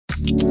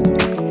Welcome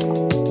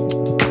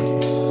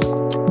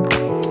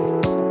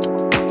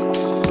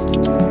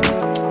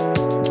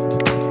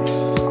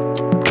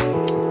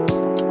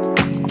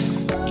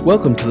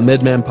to the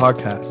MedMan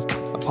Podcast,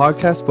 a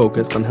podcast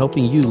focused on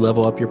helping you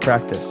level up your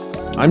practice.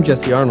 I'm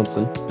Jesse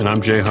Arnoldson. And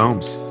I'm Jay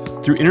Holmes.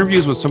 Through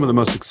interviews with some of the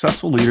most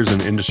successful leaders in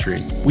the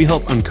industry, we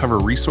help uncover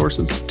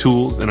resources,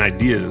 tools, and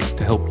ideas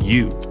to help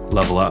you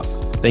level up.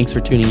 Thanks for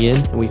tuning in,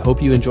 and we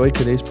hope you enjoyed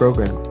today's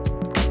program.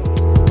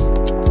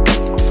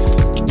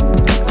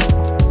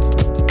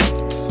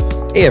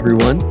 Hey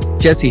everyone,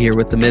 Jesse here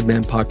with the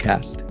MedMan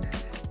Podcast.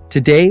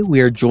 Today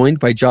we are joined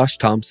by Josh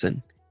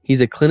Thompson.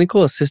 He's a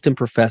clinical assistant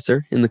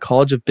professor in the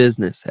College of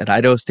Business at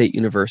Idaho State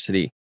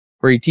University,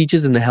 where he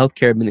teaches in the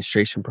healthcare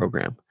administration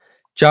program.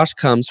 Josh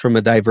comes from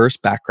a diverse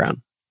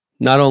background.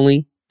 Not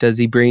only does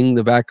he bring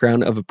the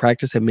background of a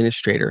practice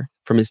administrator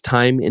from his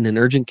time in an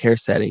urgent care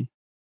setting,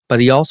 but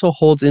he also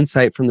holds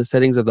insight from the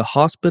settings of the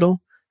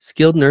hospital,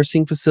 skilled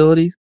nursing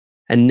facilities,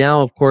 and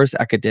now, of course,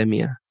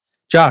 academia.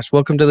 Josh,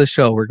 welcome to the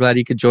show. We're glad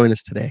you could join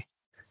us today.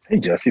 Hey,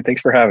 Jesse. Thanks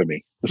for having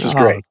me. This is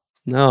great.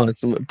 No,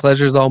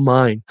 pleasure's all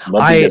mine.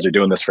 Love that you guys are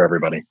doing this for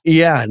everybody.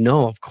 Yeah,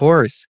 no, of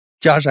course.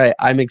 Josh,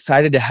 I'm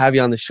excited to have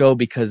you on the show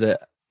because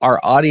our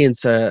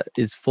audience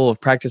is full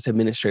of practice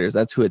administrators.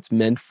 That's who it's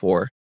meant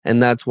for.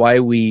 And that's why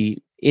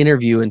we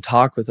interview and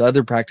talk with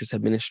other practice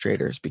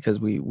administrators, because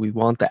we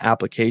want the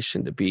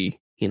application to be,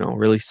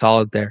 really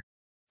solid there.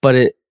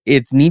 But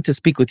it's neat to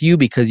speak with you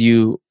because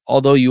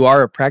although you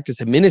are a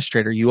practice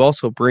administrator, you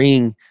also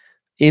bring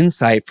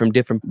insight from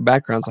different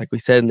backgrounds, like we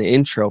said in the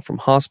intro, from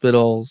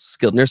hospitals,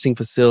 skilled nursing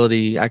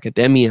facility,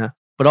 academia,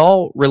 but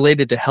all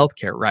related to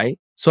healthcare, right?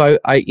 So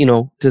I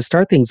to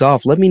start things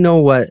off, let me know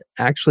what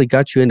actually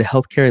got you into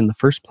healthcare in the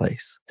first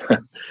place.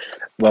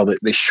 Well,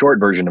 the short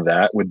version of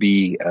that would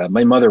be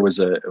my mother was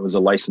a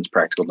licensed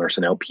practical nurse,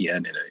 an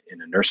LPN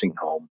in a nursing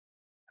home.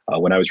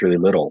 When I was really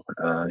little,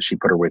 she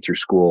put her way through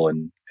school,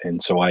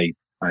 and so I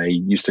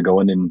used to go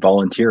in and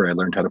volunteer. I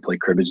learned how to play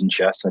cribbage and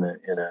chess in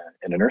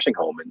a nursing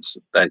home, and so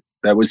that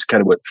was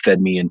kind of what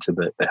fed me into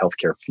the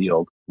healthcare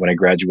field. When I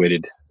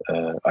graduated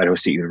Idaho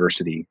State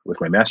University with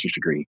my master's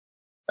degree,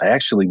 I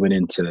actually went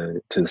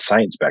into the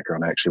science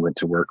background. I actually went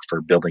to work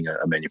for building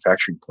a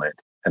manufacturing plant,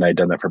 and I'd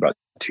done that for about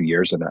 2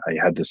 years. And I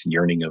had this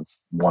yearning of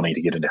wanting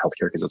to get into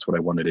healthcare because that's what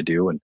I wanted to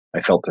do, and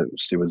I felt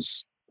it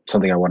was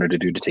something I wanted to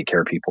do to take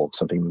care of people.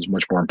 Something that was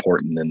much more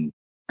important than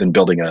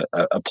building a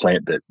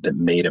plant that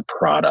made a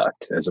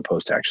product, as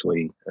opposed to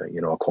actually,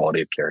 a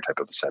quality of care type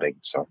of a setting.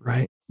 So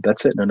right.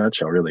 That's it in a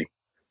nutshell, really.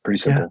 Pretty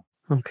simple.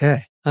 Yeah.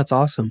 Okay. That's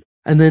awesome.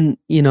 And then,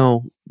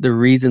 the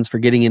reasons for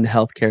getting into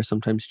healthcare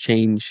sometimes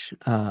change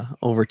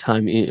over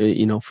time,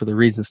 for the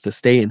reasons to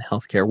stay in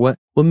healthcare. What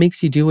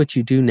makes you do what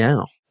you do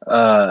now?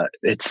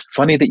 It's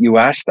funny that you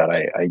asked that.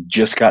 I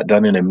just got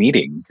done in a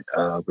meeting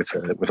with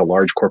a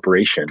large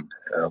corporation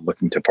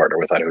looking to partner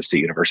with Idaho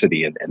State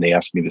University, and they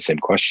asked me the same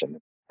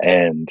question.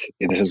 And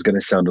this is going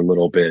to sound a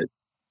little bit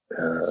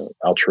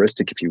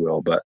altruistic, if you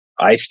will, but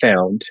I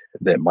found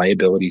that my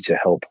ability to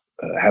help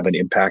have an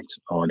impact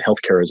on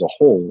healthcare as a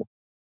whole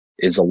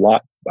is a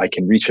lot. I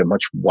can reach a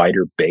much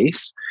wider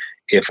base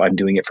if I'm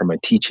doing it from a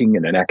teaching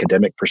and an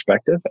academic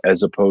perspective,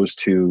 as opposed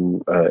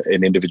to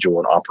an individual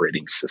and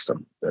operating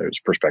system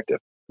perspective.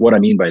 What I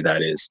mean by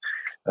that is,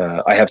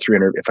 if I have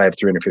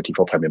 350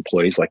 full-time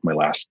employees, like my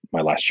last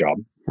job,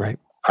 right,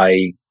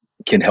 I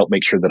can help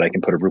make sure that I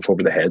can put a roof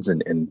over the heads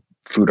and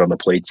food on the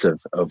plates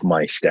of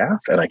my staff,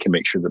 and I can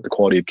make sure that the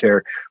quality of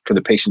care for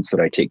the patients that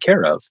I take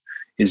care of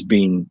is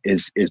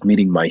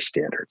meeting my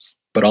standards.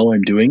 But all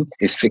I'm doing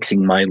is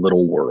fixing my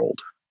little world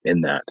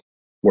in that.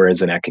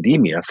 Whereas in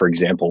academia, for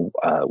example,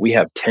 we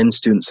have 10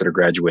 students that are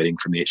graduating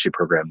from the HA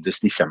program this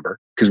December,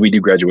 because we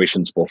do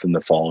graduations both in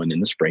the fall and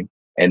in the spring.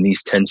 And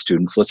these 10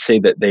 students, let's say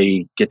that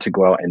they get to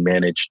go out and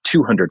manage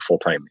 200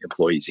 full-time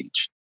employees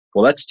each.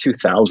 Well, that's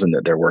 2,000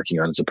 that they're working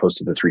on, as opposed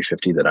to the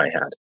 350 that I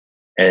had.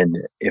 And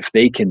if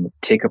they can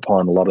take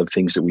upon a lot of the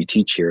things that we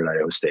teach here at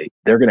Idaho State,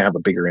 they're going to have a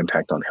bigger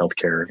impact on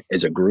healthcare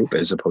as a group,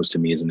 as opposed to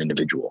me as an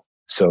individual.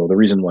 So the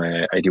reason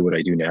why I do what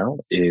I do now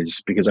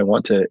is because I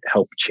want to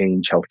help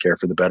change healthcare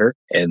for the better.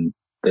 And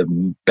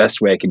the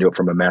best way I can do it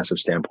from a massive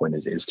standpoint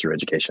is through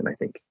education, I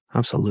think.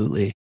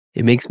 Absolutely.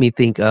 It makes me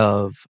think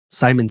of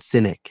Simon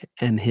Sinek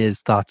and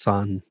his thoughts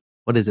on,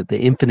 the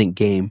infinite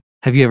game.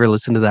 Have you ever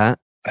listened to that?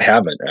 I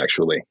haven't,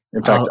 actually.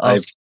 In fact,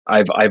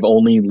 I've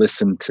only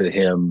listened to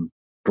him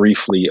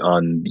briefly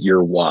on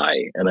Your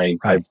Why, and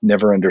I've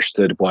never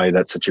understood why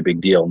that's such a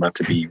big deal. Not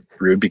to be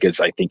rude, because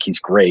I think he's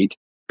great,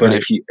 but I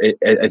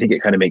think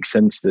it kind of makes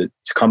sense, that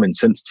it's common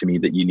sense to me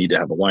that you need to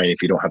have a why. And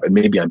if you don't have it,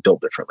 maybe I'm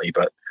built differently,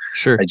 but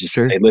I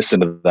listen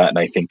to that and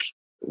I think,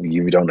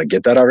 you don't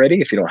get that already?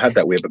 If you don't have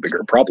that, we have a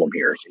bigger problem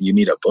here. You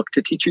need a book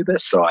to teach you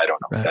this. So I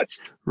don't know. Right. That's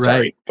right.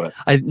 Sorry, but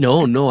I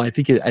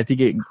think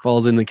it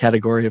falls in the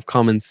category of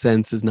common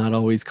sense is not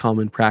always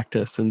common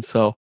practice. And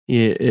so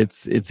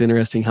it's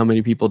interesting how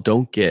many people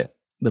don't get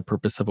the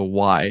purpose of a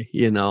why,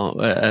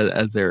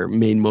 as their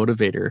main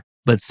motivator.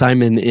 But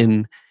Simon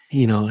in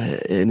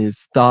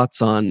his thoughts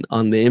on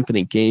the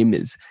infinite game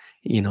is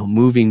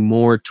moving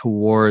more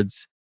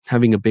towards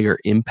having a bigger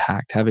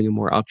impact, having a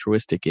more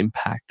altruistic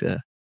impact,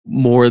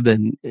 more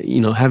than,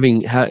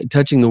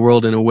 touching the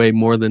world in a way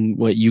more than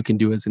what you can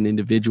do as an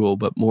individual,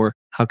 but more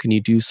how can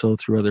you do so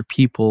through other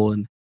people,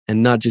 and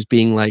not just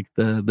being like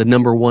the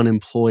number one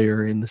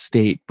employer in the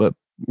state, but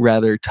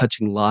rather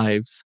touching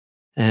lives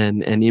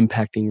and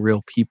impacting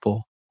real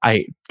people.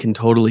 I can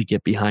totally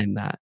get behind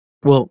that.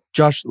 Well,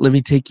 Josh, let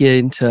me take you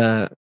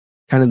into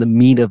kind of the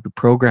meat of the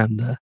program.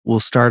 We'll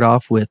start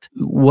off with,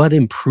 what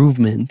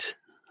improvement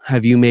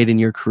have you made in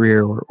your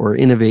career, or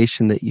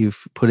innovation that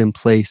you've put in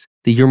place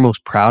that you're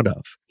most proud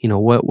of?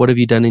 What have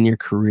you done in your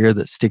career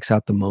that sticks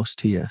out the most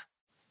to you?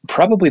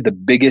 Probably the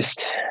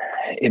biggest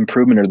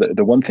improvement, or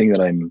the one thing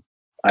that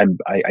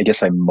I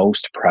guess I'm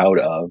most proud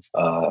of,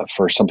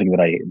 for something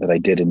that I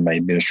did in my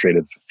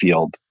administrative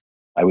field.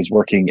 I was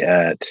working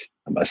at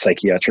a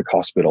psychiatric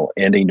hospital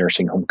and a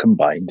nursing home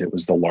combined. It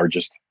was the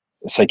largest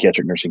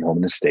psychiatric nursing home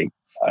in the state.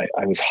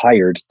 I was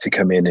hired to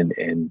come in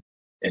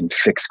and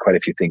fix quite a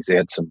few things. They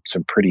had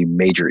some pretty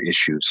major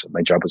issues.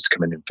 My job was to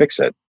come in and fix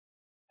it.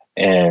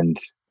 And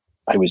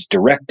I was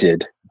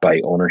directed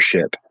by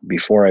ownership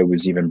before I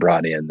was even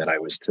brought in that I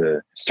was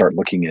to start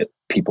looking at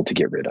people to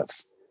get rid of,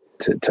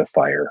 to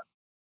fire.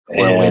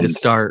 What a way to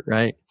start,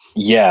 right?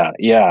 Yeah.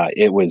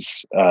 It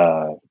was,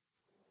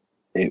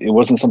 it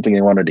wasn't something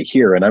I wanted to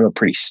hear. And I'm a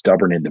pretty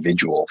stubborn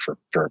individual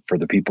for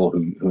the people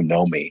who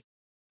know me.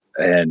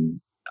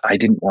 And I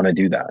didn't want to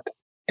do that.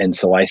 And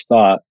so I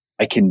thought,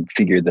 I can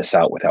figure this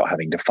out without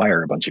having to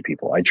fire a bunch of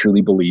people. I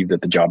truly believe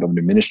that the job of an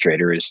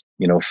administrator is,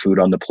 food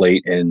on the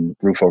plate and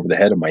roof over the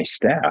head of my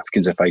staff.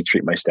 Because if I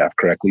treat my staff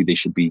correctly,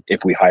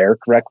 if we hire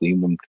correctly,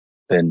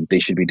 then they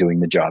should be doing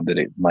the job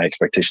my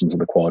expectations of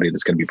the quality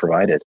that's going to be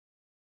provided.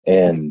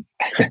 And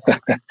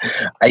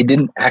I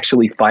didn't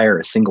actually fire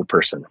a single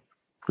person.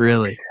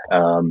 Really?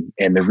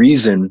 And the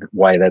reason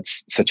why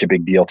that's such a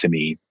big deal to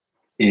me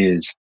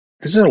is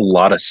there's a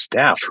lot of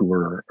staff who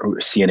are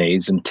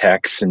CNAs and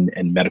techs and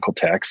medical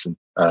techs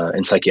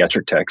and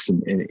psychiatric techs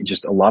and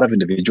just a lot of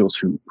individuals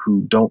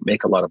who don't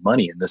make a lot of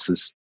money. And this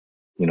is,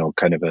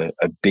 kind of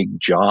a big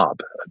job,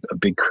 a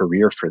big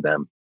career for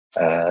them.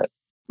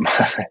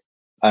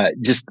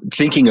 Just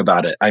thinking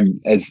about it,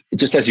 as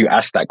you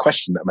asked that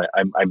question,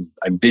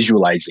 I'm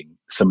visualizing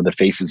some of the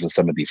faces of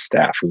some of these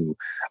staff who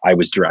I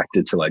was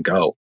directed to let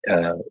go.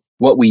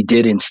 What we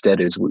did instead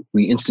is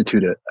we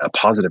institute a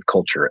positive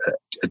culture,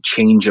 a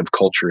change of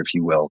culture, if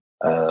you will,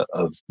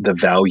 of the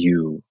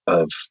value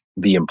of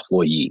the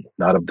employee,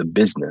 not of the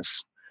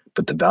business,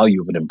 but the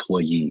value of an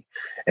employee,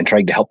 and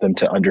trying to help them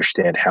to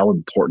understand how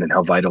important and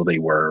how vital they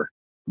were,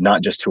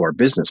 not just to our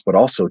business, but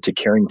also to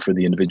caring for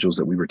the individuals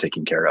that we were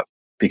taking care of.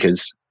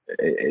 Because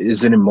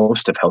isn't in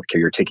most of healthcare,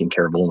 you're taking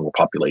care of vulnerable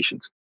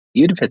populations.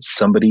 Even if it's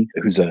somebody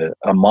who's a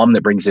mom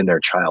that brings in their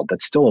child,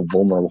 that's still a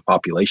vulnerable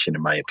population,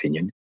 in my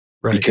opinion.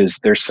 Right. Because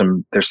there's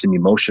some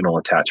emotional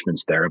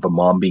attachments there of a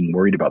mom being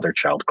worried about their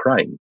child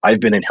crying. I've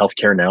been in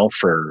healthcare now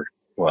for,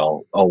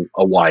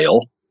 a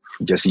while.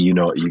 Jesse, you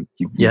know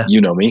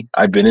me.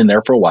 I've been in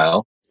there for a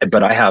while,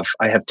 but I have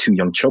two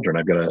young children.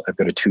 I've got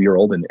a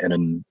 2-year-old and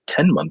a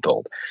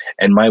 10-month-old,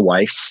 and my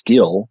wife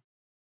still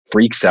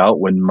freaks out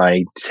when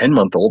my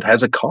 10-month-old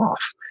has a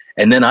cough,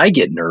 and then I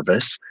get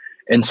nervous,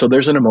 and so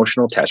there's an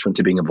emotional attachment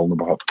to being a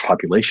vulnerable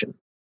population.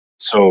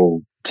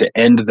 So to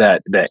end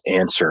that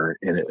answer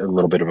in a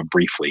little bit of a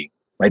briefly,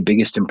 my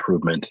biggest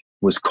improvement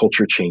was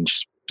culture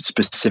change,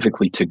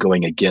 specifically to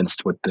going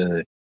against what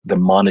the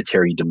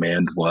monetary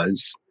demand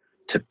was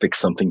to fix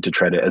something, to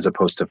try to, as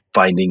opposed to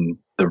finding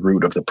the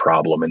root of the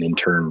problem and in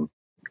turn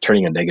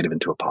turning a negative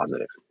into a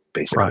positive,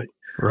 basically.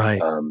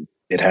 Right.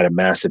 It had a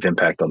massive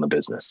impact on the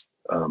business,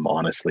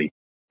 honestly.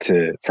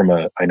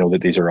 I know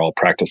that these are all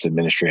practice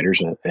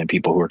administrators and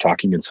people who are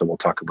talking, and so we'll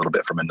talk a little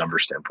bit from a number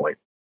standpoint.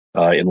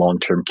 In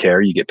long-term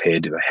care, you get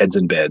paid heads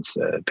and beds,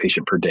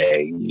 patient per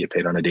day. You get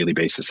paid on a daily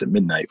basis at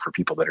midnight for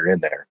people that are in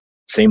there.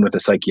 Same with a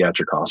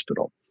psychiatric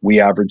hospital.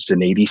 We averaged an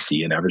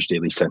ADC, an average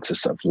daily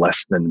census, of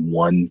less than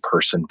one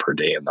person per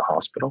day in the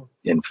hospital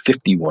and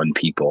 51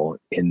 people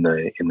in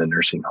the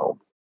nursing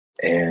home.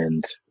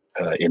 And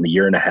in the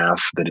year and a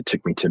half that it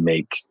took me to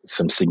make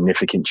some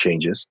significant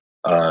changes,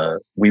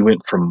 we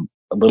went from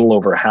a little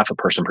over half a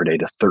person per day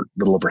to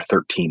little over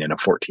 13 in a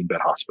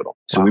 14-bed hospital.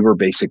 So wow. We were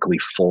basically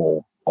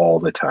full all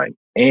the time.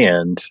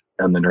 And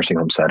on the nursing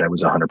home side, I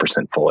was 100%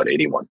 full at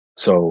 81.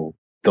 So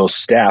those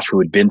staff who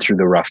had been through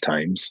the rough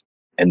times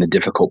and the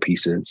difficult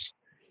pieces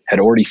had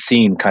already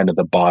seen kind of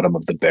the bottom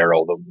of the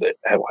barrel,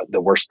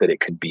 the worst that it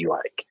could be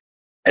like.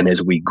 And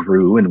as we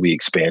grew and we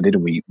expanded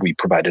and we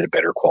provided a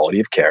better quality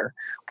of care,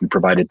 we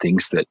provided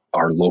things that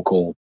our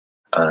local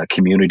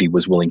community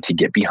was willing to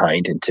get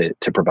behind and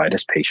to provide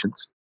us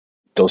patients.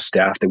 Those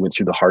staff that went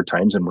through the hard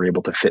times and were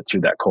able to fit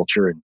through that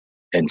culture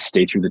and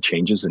stay through the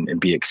changes and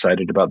be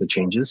excited about the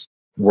changes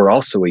were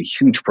also a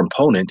huge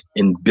proponent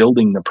in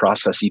building the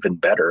process even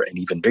better and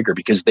even bigger,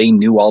 because they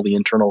knew all the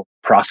internal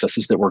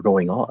processes that were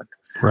going on.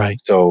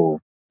 Right. So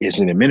as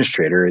an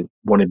administrator,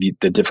 one of the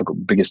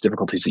biggest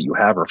difficulties that you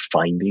have are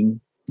finding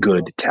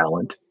good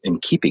talent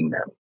and keeping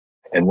them.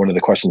 And one of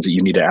the questions that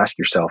you need to ask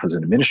yourself as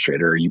an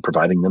administrator, are you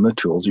providing them the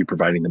tools? Are you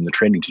providing them the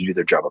training to do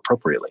their job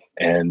appropriately?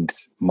 And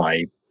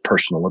my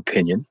personal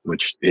opinion,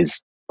 which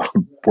is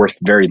worth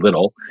very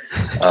little,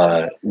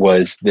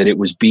 was that it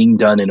was being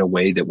done in a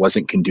way that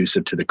wasn't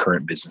conducive to the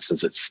current business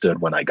as it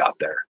stood when I got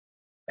there.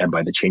 And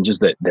by the changes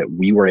that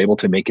we were able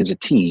to make as a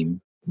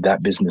team,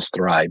 that business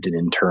thrived. And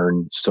in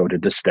turn, so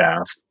did the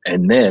staff.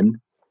 And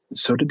then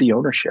so did the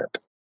ownership.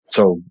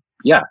 So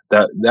yeah,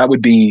 that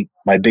would be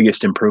my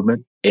biggest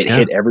improvement. It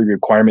hit every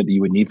requirement that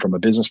you would need from a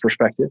business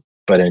perspective.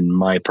 But in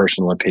my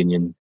personal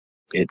opinion,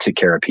 it took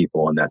care of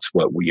people, and that's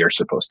what we are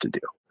supposed to do.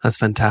 That's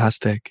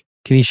fantastic.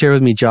 Can you share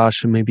with me,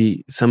 Josh,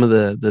 maybe some of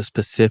the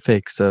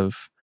specifics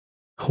of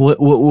what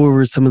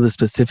were some of the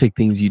specific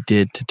things you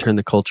did to turn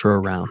the culture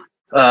around?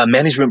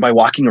 Management by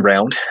walking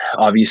around,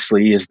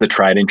 obviously, is the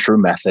tried and true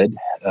method.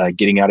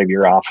 Getting out of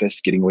your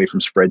office, getting away from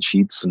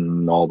spreadsheets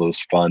and all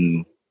those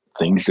fun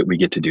things that we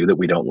get to do that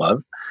we don't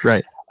love.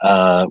 Right.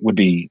 Would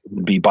be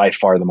by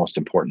far the most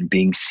important.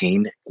 Being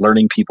seen,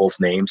 learning people's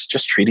names,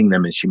 just treating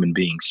them as human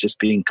beings, just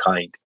being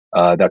kind.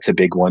 That's a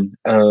big one.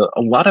 A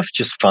lot of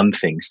just fun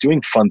things,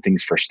 doing fun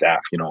things for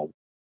staff,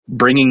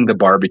 bringing the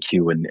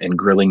barbecue and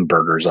grilling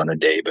burgers on a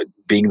day, but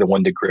being the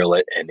one to grill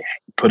it and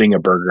putting a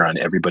burger on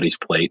everybody's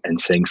plate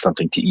and saying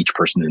something to each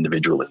person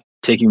individually,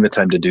 taking the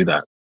time to do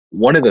that.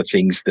 One of the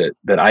things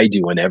that I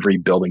do in every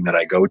building that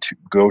I go to,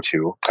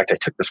 in fact, I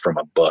took this from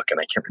a book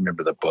and I can't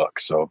remember the book,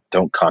 so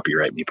don't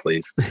copyright me,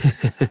 please,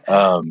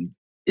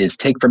 is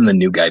take from the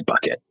new guy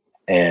bucket.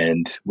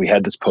 And we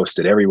had this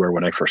posted everywhere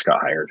when I first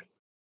got hired.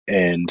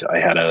 And I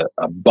had a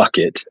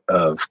bucket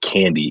of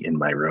candy in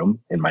my room,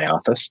 in my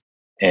office.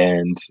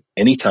 And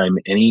anytime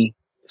any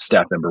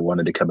staff member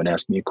wanted to come and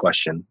ask me a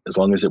question, as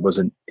long as it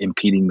wasn't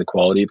impeding the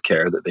quality of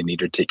care that they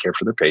needed to take care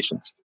for their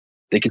patients,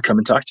 they could come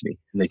and talk to me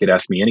and they could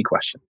ask me any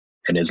question.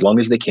 And as long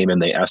as they came and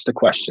they asked a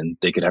question,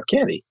 they could have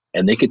candy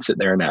and they could sit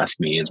there and ask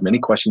me as many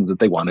questions that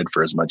they wanted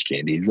for as much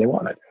candy as they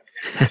wanted.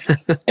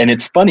 And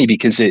it's funny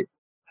because it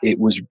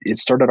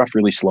started off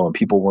really slow and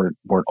people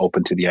weren't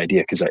open to the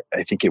idea because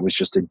I think it was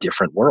just a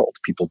different world.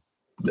 People,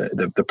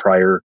 the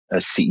prior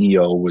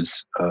CEO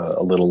was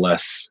a little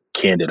less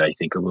candid, I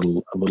think, a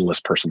little less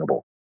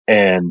personable.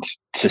 And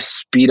to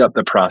speed up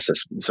the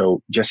process.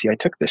 So Jesse, I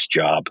took this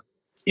job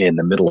in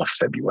the middle of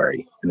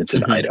February and it's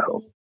in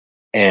Idaho.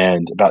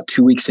 And about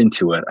 2 weeks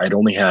into it, I'd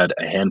only had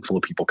a handful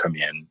of people come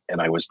in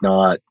and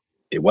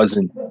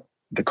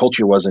the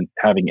culture wasn't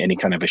having any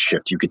kind of a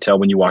shift. You could tell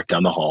when you walked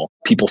down the hall,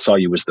 people saw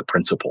you as the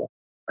principal.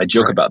 I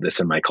joke about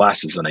this in my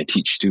classes and I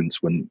teach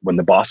students when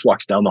the boss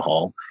walks down the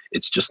hall,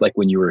 it's just like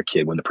when you were a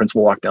kid. When the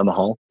principal walked down the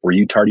hall, were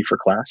you tardy for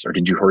class or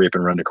did you hurry up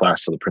and run to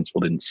class so the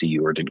principal didn't see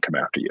you or didn't come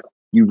after you?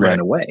 You ran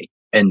away.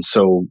 And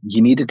so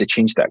you needed to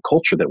change that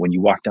culture that when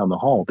you walked down the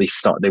hall,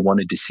 they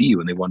wanted to see you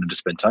and they wanted to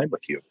spend time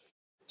with you.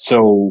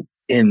 So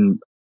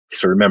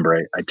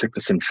remember, I took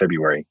this in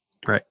February.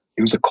 Right.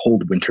 It was a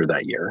cold winter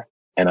that year.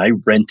 And I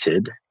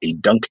rented a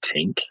dunk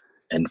tank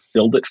and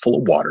filled it full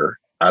of water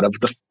out of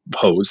the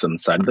hose on the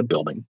side of the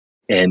building.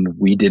 And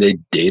we did a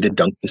day to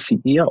dunk the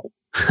CEO.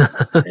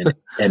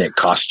 and it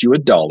cost you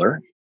 $1,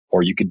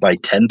 or you could buy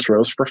 10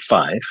 throws for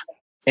 $5.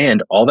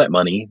 And all that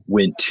money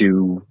went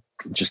to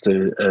just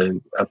a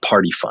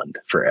party fund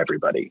for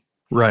everybody.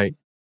 Right.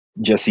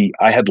 Jesse,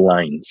 I had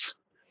lines.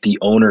 The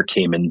owner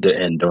came and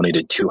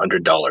donated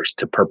 $200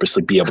 to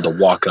purposely be able to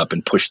walk up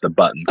and push the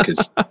button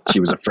because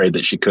she was afraid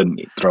that she couldn't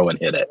throw and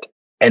hit it.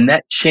 And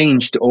that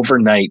changed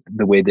overnight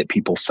the way that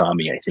people saw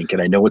me, I think.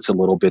 And I know it's a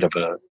little bit of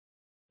a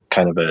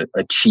kind of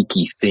a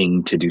cheeky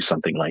thing to do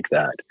something like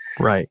that.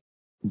 Right.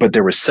 But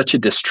there was such a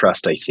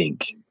distrust, I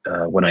think,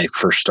 when I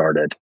first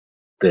started,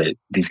 that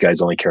these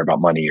guys only care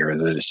about money or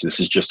that this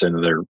is just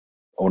another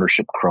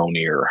ownership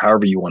crony or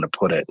however you want to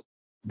put it,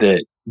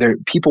 that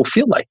people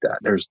feel like that.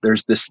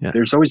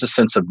 There's always a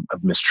sense of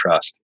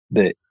mistrust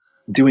that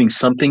doing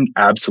something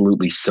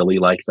absolutely silly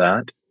like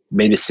that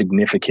made a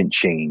significant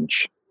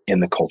change in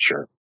the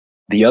culture.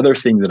 The other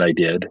thing that I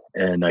did,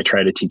 and I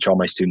try to teach all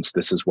my students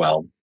this as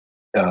well,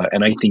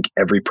 and I think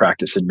every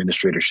practice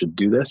administrator should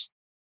do this.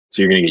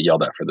 So you're going to get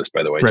yelled at for this,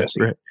 by the way,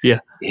 Jesse. Right. Yeah.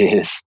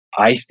 Is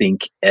I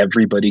think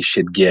everybody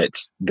should get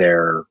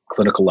their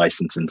clinical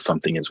license in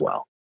something as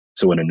well.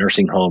 So in a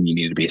nursing home, you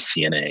need to be a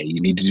CNA. You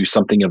need to do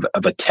something of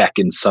a tech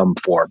in some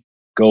form.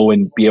 Go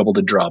and be able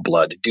to draw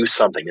blood, do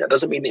something. That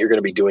doesn't mean that you're going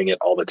to be doing it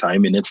all the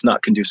time. And it's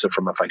not conducive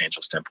from a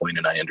financial standpoint.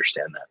 And I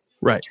understand that.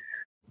 Right.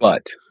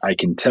 But I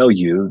can tell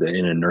you that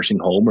in a nursing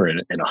home or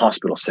in a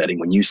hospital setting,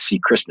 when you see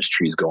Christmas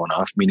trees going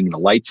off, meaning the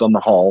lights on the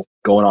hall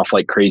going off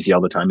like crazy all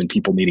the time and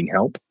people needing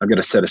help, I've got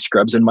a set of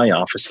scrubs in my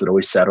office that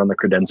always sat on the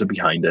credenza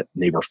behind it.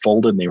 And they were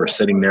folded and they were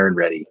sitting there and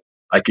ready.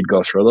 I could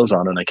go throw those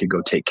on and I could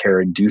go take care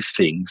and do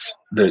things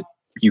that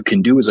you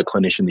can do as a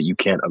clinician that you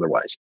can't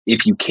otherwise.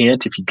 If you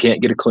can't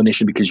get a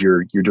clinician because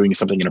you're doing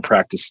something in a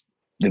practice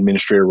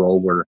administrator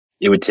role where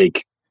it would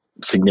take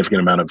significant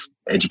amount of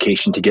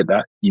education to get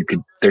that,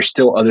 there's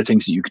still other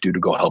things that you could do to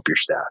go help your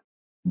staff.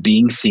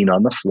 Being seen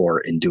on the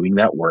floor and doing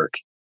that work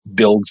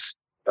builds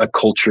a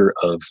culture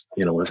of,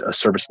 a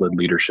service-led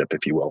leadership,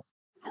 if you will.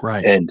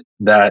 Right. And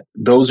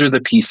those are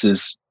the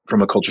pieces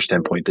from a culture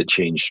standpoint that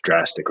changed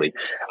drastically.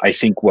 I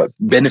think what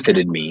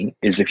benefited me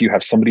is if you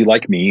have somebody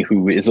like me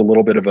who is a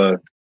little bit of a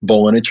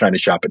bull in a china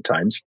shop at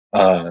times,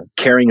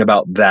 caring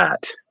about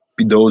that,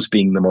 those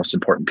being the most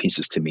important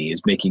pieces to me,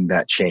 is making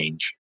that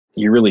change.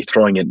 You're really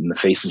throwing it in the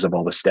faces of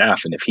all the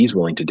staff. And if he's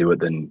willing to do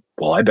it, then,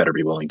 well, I better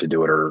be willing to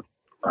do it or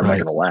I'm not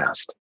Right. going to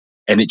last.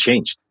 And it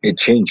changed. It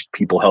changed.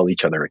 People held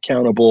each other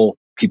accountable.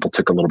 People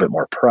took a little bit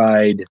more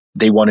pride.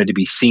 They wanted to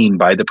be seen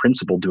by the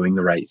principal doing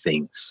the right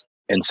things.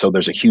 And so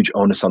there's a huge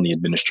onus on the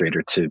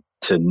administrator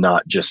to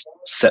not just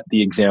set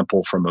the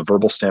example from a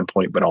verbal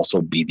standpoint, but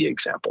also be the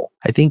example.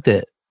 I think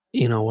that,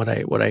 what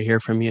I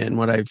hear from you and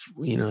what I've,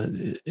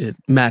 it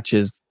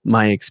matches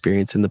my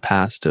experience in the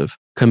past of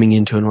coming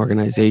into an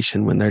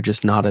organization when they're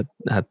just not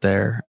at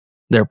their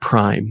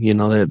prime. They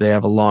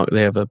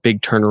have a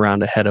big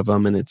turnaround ahead of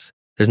them, and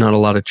there's not a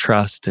lot of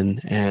trust,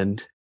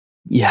 and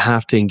you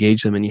have to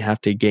engage them and you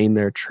have to gain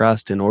their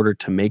trust in order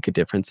to make a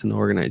difference in the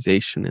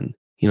organization.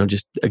 And,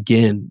 just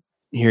again,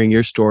 hearing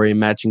your story and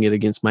matching it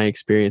against my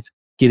experience,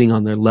 getting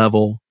on their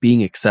level,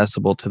 being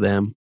accessible to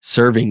them,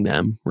 serving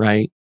them,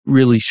 right?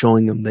 Really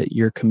showing them that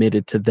you're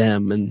committed to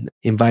them and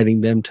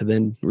inviting them to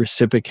then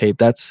reciprocate.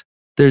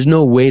 There's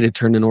no way to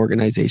turn an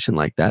organization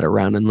like that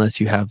around unless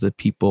you have the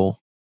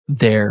people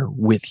there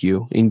with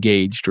you,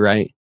 engaged,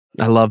 right?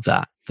 I love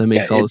that. That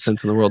makes all the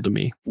sense in the world to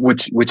me.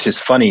 Which is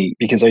funny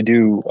because I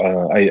do,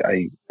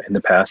 I in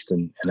the past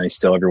and I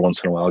still every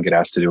once in a while get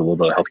asked to do a little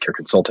bit of healthcare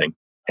consulting.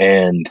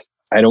 And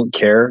I don't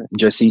care,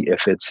 Jesse,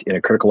 if it's in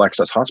a critical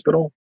access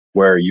hospital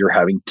where you're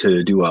having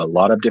to do a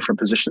lot of different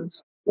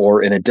positions,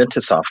 or in a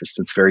dentist's office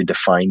that's very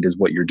defined as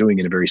what you're doing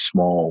in a very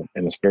small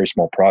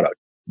product.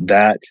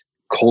 That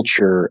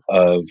culture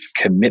of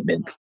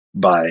commitment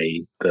by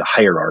the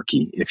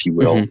hierarchy, if you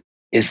will,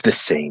 is the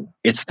same.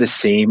 It's the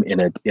same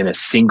in a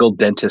single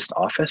dentist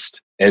office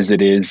as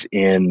it is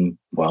in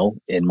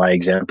my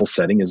example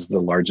setting is the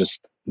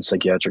largest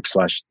psychiatric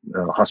 /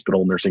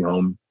 hospital nursing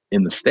home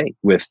in the state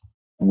with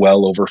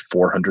well over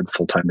 400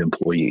 full-time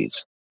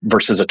employees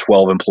versus a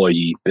 12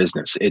 employee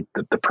business.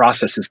 The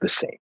process is the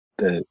same.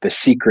 The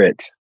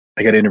secret,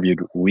 I got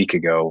interviewed a week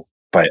ago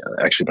by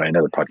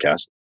another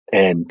podcast,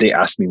 and they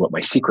asked me what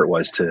my secret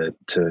was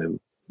to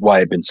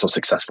why I've been so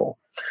successful.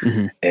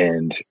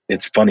 And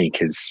it's funny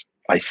because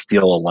I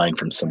steal a line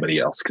from somebody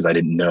else because I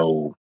didn't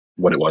know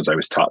what it was. I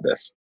was taught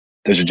this.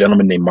 There's a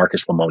gentleman named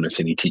Marcus Lemonis,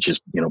 and he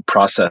teaches,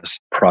 process,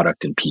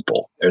 product, and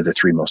people are the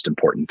three most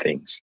important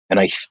things. And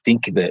I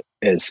think that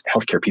as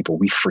healthcare people,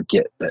 we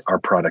forget that our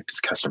product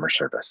is customer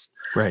service.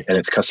 Right. And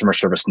it's customer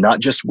service, not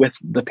just with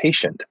the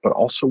patient, but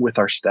also with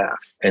our staff.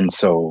 And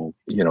so,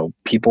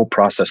 people,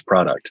 process,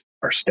 product,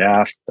 our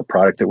staff, the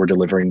product that we're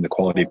delivering, the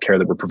quality of care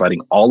that we're providing,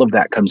 all of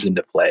that comes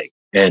into play.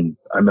 And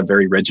I'm a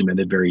very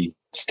regimented, very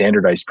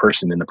standardized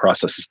person in the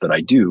processes that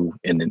I do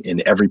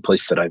in every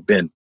place that I've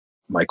been.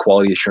 My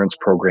quality assurance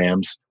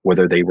programs,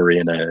 whether they were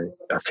in a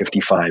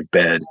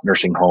 55-bed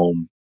nursing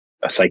home,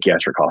 a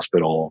psychiatric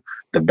hospital,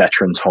 the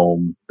veterans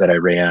home that I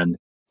ran,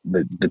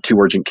 the two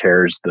urgent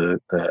cares, the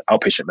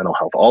outpatient mental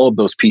health, all of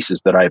those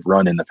pieces that I've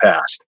run in the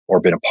past or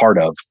been a part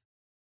of,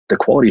 the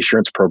quality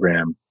assurance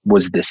program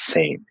was the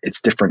same.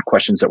 It's different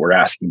questions that we're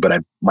asking, but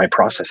my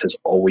process has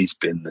always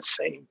been the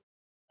same.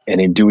 And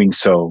in doing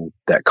so,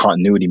 that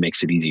continuity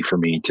makes it easy for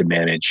me to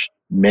manage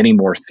many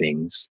more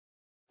things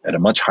at a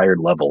much higher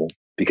level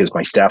because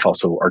my staff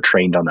also are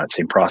trained on that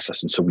same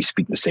process. And so we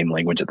speak the same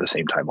language at the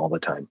same time all the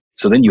time.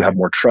 So then you have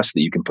more trust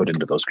that you can put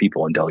into those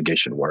people and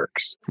delegation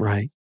works.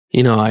 Right.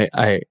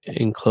 I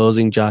in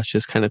closing, Josh,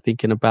 just kind of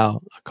thinking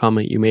about a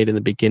comment you made in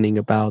the beginning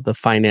about the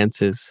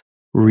finances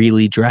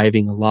really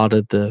driving a lot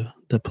of the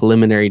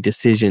preliminary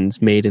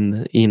decisions made in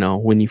the,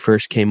 when you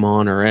first came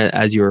on or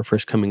as you were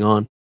first coming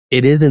on.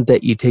 It isn't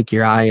that you take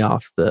your eye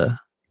off the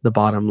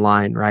bottom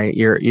line, right?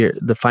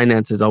 The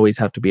finances always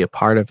have to be a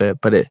part of it,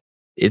 but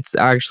it's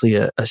actually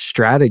a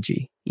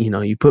strategy.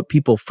 You put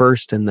people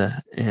first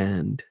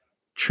and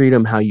treat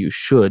them how you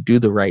should, do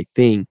the right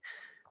thing.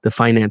 The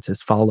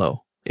finances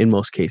follow in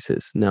most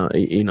cases. Now,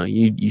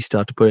 you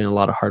still have to put in a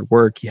lot of hard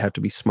work. You have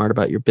to be smart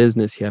about your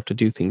business. You have to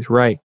do things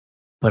right.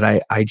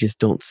 But I just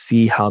don't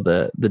see how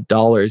the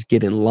dollars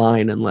get in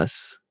line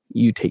unless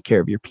you take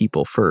care of your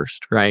people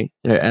first, right?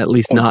 At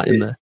least not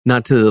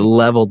to the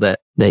level that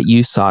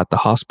you saw at the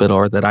hospital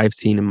or that I've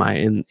seen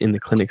in the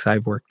clinics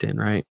I've worked in,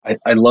 right?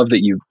 I love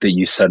that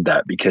you said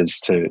that because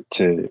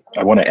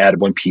I want to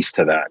add one piece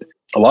to that.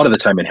 A lot of the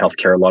time in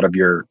healthcare,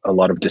 a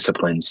lot of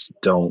disciplines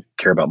don't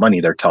care about money.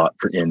 They're taught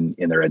in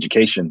their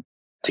education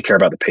to care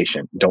about the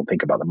patient. Don't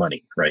think about the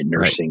money, right?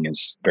 Nursing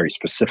is very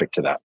specific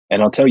to that.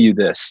 And I'll tell you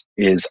this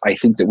is I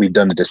think that we've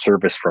done a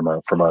disservice from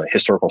a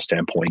historical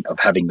standpoint of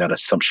having that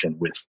assumption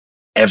with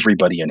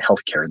everybody in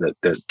healthcare that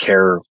the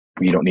care,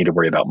 we don't need to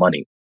worry about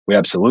money. We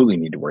absolutely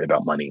need to worry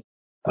about money.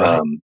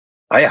 Right.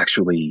 I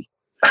actually,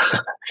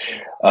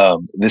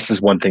 this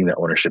is one thing that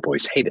ownership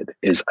always hated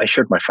is I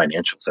shared my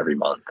financials every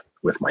month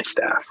with my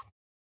staff.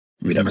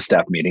 We'd have a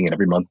staff meeting and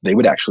every month they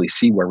would actually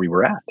see where we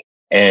were at.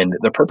 And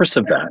the purpose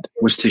of that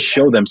was to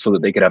show them so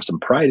that they could have some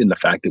pride in the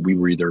fact that we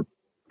were either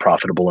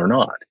profitable or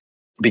not.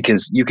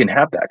 Because you can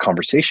have that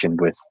conversation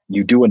with,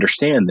 you do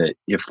understand that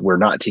if we're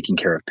not taking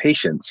care of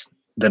patients,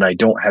 then I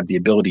don't have the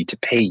ability to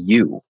pay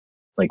you.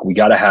 Like, we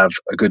got to have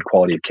a good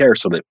quality of care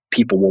so that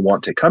people will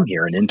want to come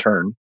here, and in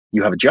turn,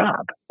 you have a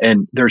job.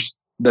 And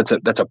that's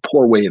a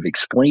poor way of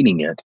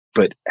explaining it,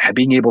 but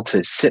being able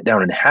to sit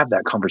down and have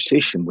that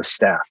conversation with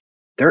staff.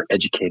 They're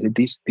educated.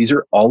 These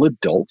are all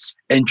adults,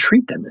 and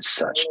treat them as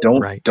such.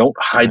 Don't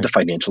hide the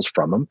financials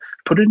from them.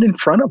 Put it in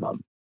front of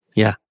them.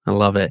 Yeah, I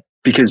love it.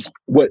 Because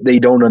what they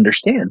don't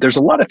understand, there's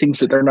a lot of things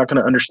that they're not going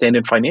to understand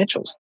in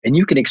financials. And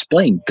you can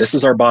explain, this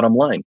is our bottom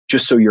line.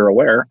 Just so you're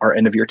aware, our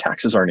end of year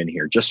taxes aren't in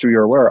here. Just so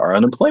you're aware, our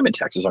unemployment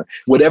taxes aren't.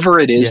 Whatever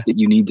it is that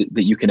you need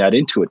that you can add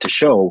into it to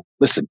show,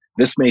 listen,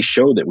 this may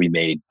show that we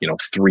made,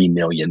 $3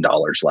 million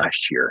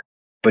last year.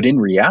 But in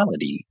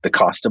reality, the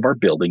cost of our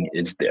building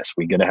is this.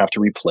 We're going to have to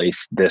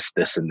replace this,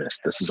 this, and this.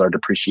 This is our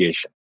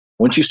depreciation.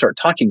 Once you start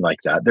talking like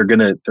that, they're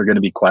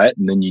gonna be quiet,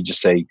 and then you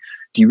just say,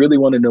 do you really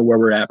want to know where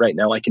we're at right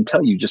now? I can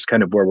tell you just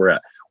kind of where we're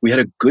at. We had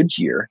a good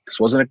year. This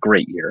wasn't a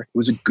great year. It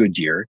was a good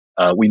year.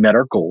 We met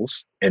our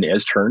goals, and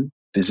as turn,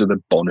 these are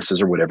the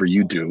bonuses or whatever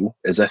you do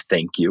as a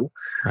thank you.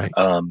 Right.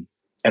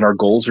 And our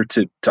goals are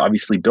to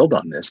obviously build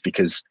on this,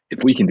 because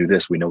if we can do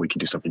this, we know we can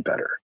do something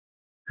better.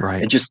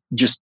 Right. And just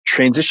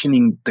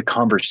transitioning the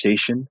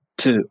conversation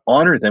to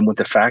honor them with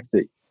the fact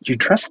that you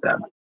trust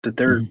them, that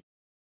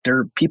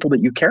they're people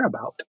that you care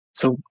about.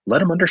 So let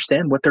them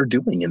understand what they're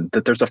doing and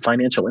that there's a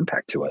financial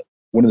impact to it.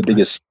 One of the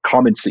biggest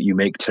comments that you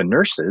make to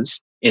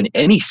nurses in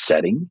any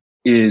setting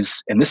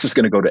is, and this is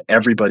going to go to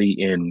everybody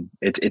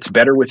it's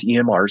better with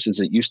EMRs as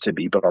it used to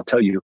be, but I'll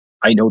tell you,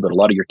 I know that a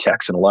lot of your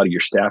techs and a lot of your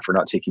staff are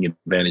not taking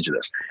advantage of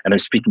this. And I'm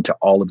speaking to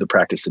all of the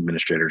practice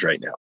administrators right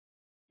now.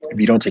 If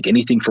you don't take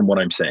anything from what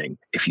I'm saying,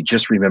 if you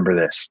just remember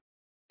this,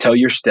 tell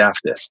your staff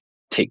this,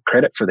 take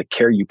credit for the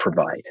care you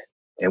provide.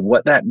 And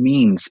what that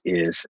means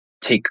is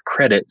take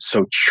credit.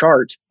 So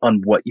chart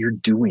on what you're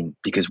doing,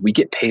 because we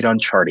get paid on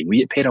charting. We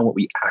get paid on what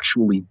we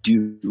actually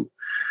do.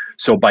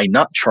 So by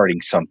not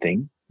charting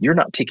something, you're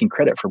not taking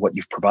credit for what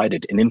you've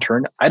provided. And in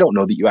turn, I don't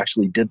know that you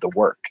actually did the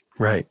work.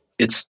 Right.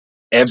 It's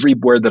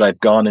everywhere that I've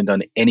gone and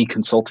done any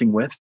consulting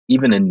with,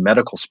 even in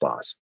medical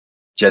spas,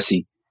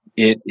 Jesse,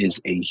 it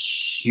is a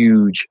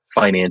huge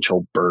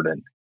financial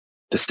burden.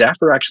 The staff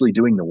are actually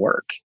doing the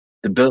work.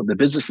 The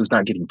business is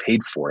not getting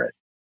paid for it.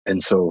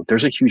 And so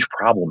there's a huge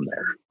problem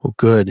there. Well,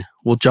 good.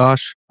 Well,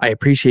 Josh, I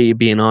appreciate you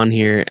being on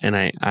here, and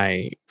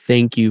I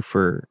thank you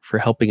for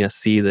helping us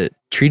see that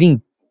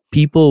treating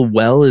people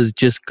well is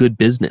just good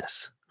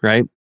business,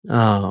 right?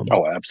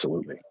 Oh,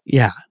 absolutely.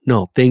 Yeah.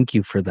 No, thank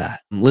you for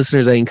that.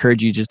 Listeners, I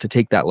encourage you just to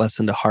take that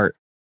lesson to heart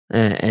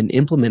and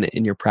implement it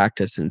in your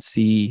practice and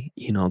see,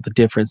 the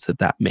difference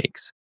that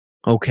makes.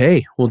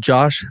 Okay. Well,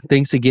 Josh,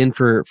 thanks again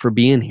for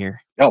being here.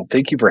 Oh,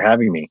 thank you for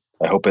having me.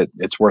 I hope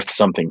it's worth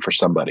something for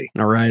somebody.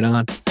 All right,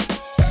 on.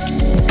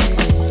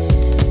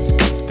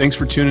 Thanks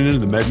for tuning into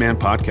the MedMan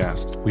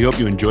podcast. We hope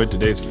you enjoyed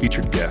today's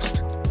featured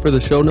guest. For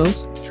the show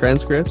notes,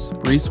 transcripts,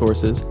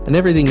 resources, and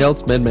everything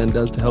else MedMan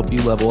does to help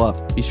you level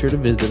up, be sure to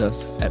visit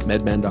us at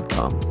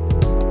medman.com.